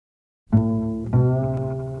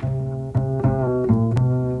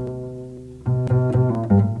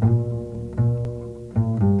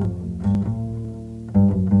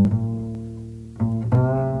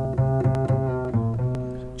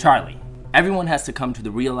Charlie, everyone has to come to the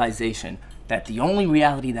realization that the only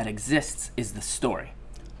reality that exists is the story.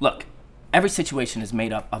 Look, every situation is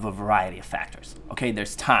made up of a variety of factors. Okay,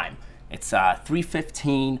 there's time. It's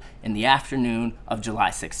 3:15 in the afternoon of July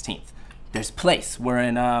 16th. There's place. We're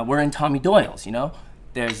in Tommy Doyle's. You know.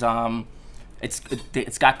 There's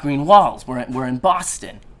it's got green walls. We're in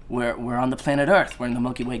Boston. We're on the planet Earth. We're in the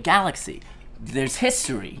Milky Way galaxy. There's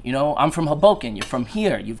history. You know, I'm from Hoboken. You're from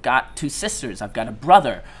here. You've got two sisters. I've got a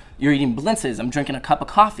brother. You're eating blintzes. I'm drinking a cup of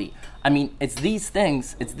coffee. I mean, it's these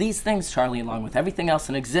things, Charlie, along with everything else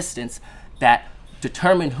in existence, that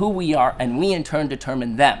determine who we are, and we in turn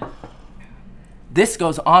determine them. This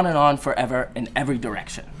goes on and on forever in every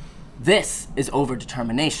direction. This is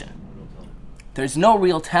overdetermination. There's no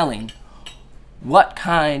real telling what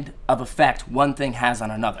kind of effect one thing has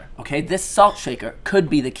on another, okay? This salt shaker could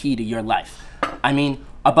be the key to your life. I mean,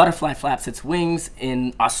 a butterfly flaps its wings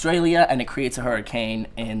in Australia and it creates a hurricane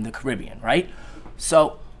in the Caribbean, right?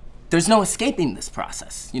 So there's no escaping this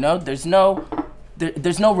process, you know? There's no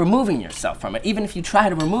removing yourself from it. Even if you try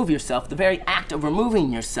to remove yourself, the very act of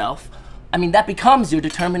removing yourself, I mean, that becomes your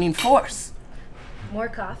determining force. More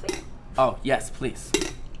coffee? Oh, yes, please.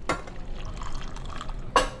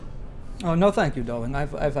 Oh, no thank you, darling.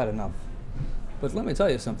 I've had enough. But let me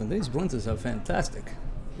tell you something. These blintzes are fantastic.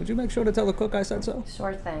 Would you make sure to tell the cook I said so?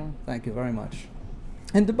 Sure thing. Thank you very much.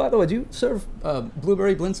 And by the way, do you serve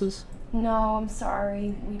blueberry blintzes? No, I'm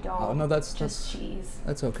sorry. We don't. Oh, no, that's cheese.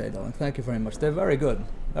 That's okay, darling. Thank you very much. They're very good.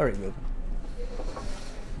 Very good.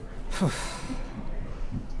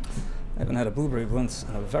 I haven't had a blueberry blintz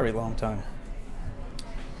in a very long time.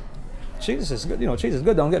 Cheese is good. You know, cheese is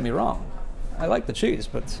good, don't get me wrong. I like the cheese,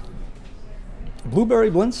 but blueberry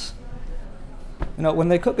blintz, you know, when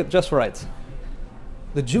they cook it just right,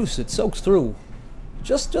 the juice, it soaks through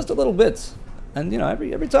just a little bit. And, you know,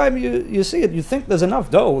 every time you see it, you think there's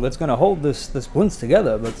enough dough that's going to hold this blintz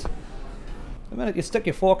together, but the minute you stick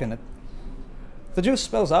your fork in it, the juice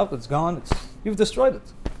spills out, it's gone, you've destroyed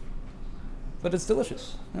it. But it's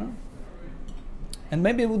delicious, you know? And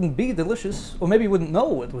maybe it wouldn't be delicious, or maybe you wouldn't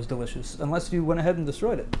know it was delicious unless you went ahead and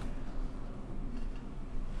destroyed it.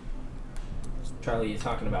 Charlie, you're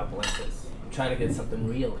talking about blintzes. I'm trying to get something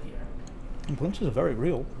real here. And blintzes are very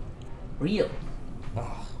real. Real?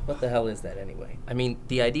 Oh, what the hell is that anyway? I mean,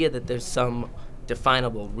 the idea that there's some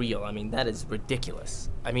definable real, I mean, that is ridiculous.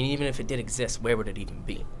 I mean, even if it did exist, where would it even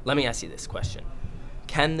be? Let me ask you this question.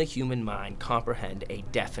 Can the human mind comprehend a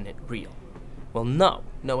definite real? Well, no,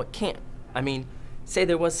 it can't. I mean, say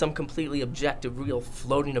there was some completely objective real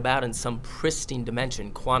floating about in some pristine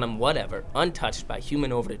dimension, quantum whatever, untouched by human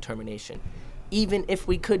overdetermination. Even if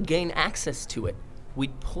we could gain access to it,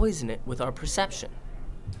 we'd poison it with our perception.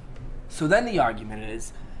 So then the argument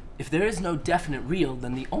is, if there is no definite real,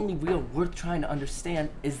 then the only real worth trying to understand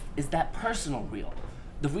is that personal real.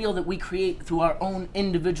 The real that we create through our own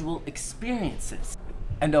individual experiences.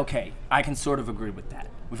 And okay, I can sort of agree with that.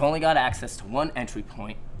 We've only got access to one entry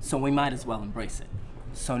point, so we might as well embrace it.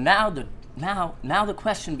 So now the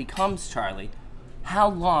question becomes, Charlie, how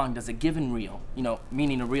long does a given real, you know,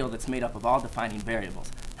 meaning a real that's made up of all defining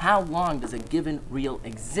variables, how long does a given real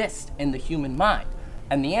exist in the human mind?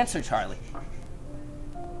 And the answer, Charlie,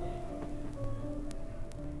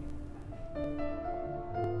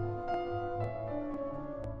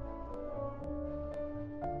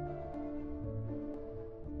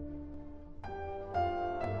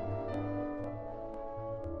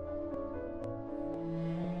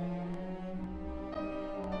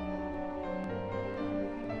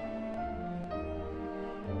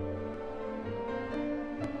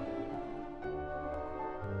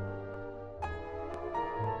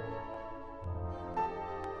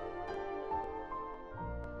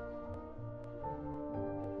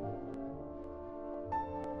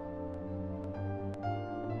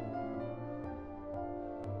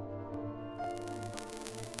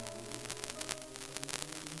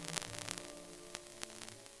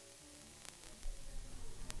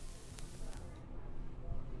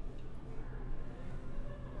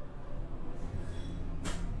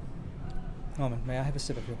 Moment, may I have a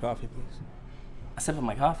sip of your coffee, please? A sip of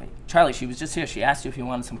my coffee? Charlie, she was just here. She asked you if you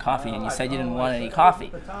wanted some coffee, and you said you didn't want any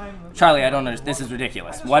coffee. Charlie, I don't understand. This is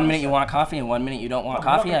ridiculous. 1 minute you want coffee, and 1 minute you don't want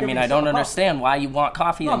coffee. I mean, I don't understand why you want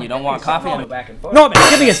coffee and you don't want coffee. I mean, back and forth. Norman,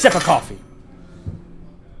 give me a sip of coffee.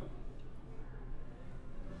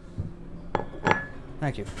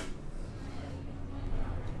 Thank you.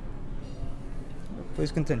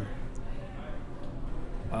 Please continue.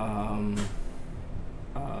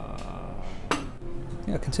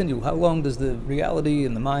 Yeah, continue. How long does the reality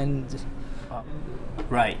and the mind...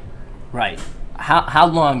 Right. how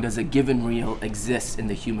long does a given real exist in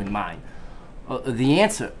the human mind? The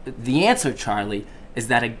answer, Charlie, is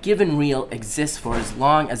that a given real exists for as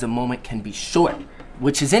long as a moment can be short,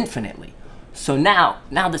 which is infinitely. So now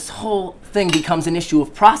this whole thing becomes an issue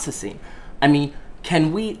of processing. I mean,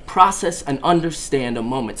 can we process and understand a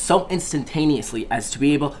moment so instantaneously as to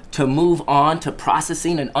be able to move on to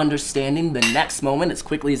processing and understanding the next moment as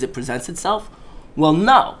quickly as it presents itself? Well,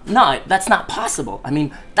 no, that's not possible. I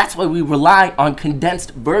mean, that's why we rely on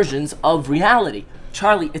condensed versions of reality.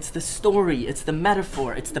 Charlie, it's the story, it's the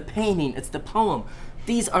metaphor, it's the painting, it's the poem.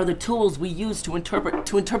 These are the tools we use to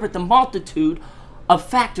interpret the multitude of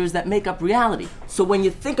factors that make up reality. So when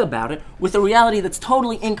you think about it, with a reality that's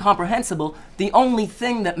totally incomprehensible, the only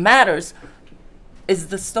thing that matters is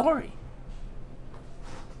the story.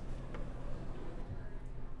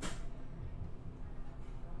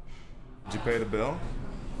 Did you pay the bill?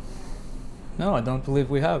 No, I don't believe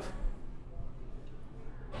we have.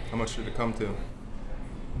 How much did it come to?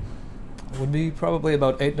 It would be probably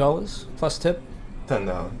about $8 plus tip.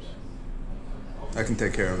 $10. I can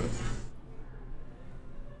take care of it.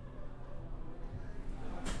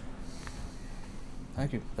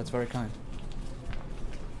 Thank you. That's very kind.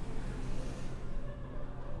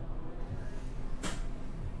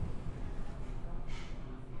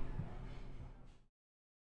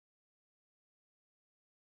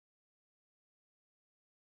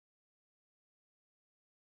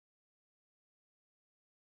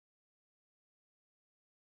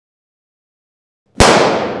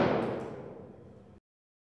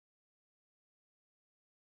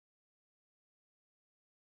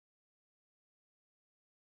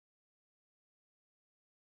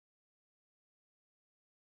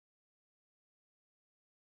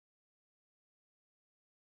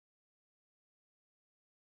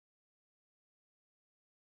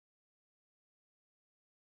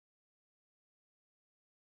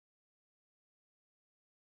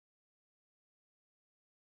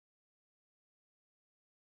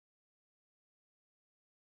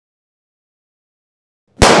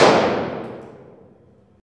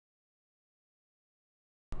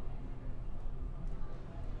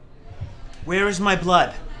 Where is my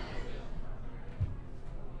blood?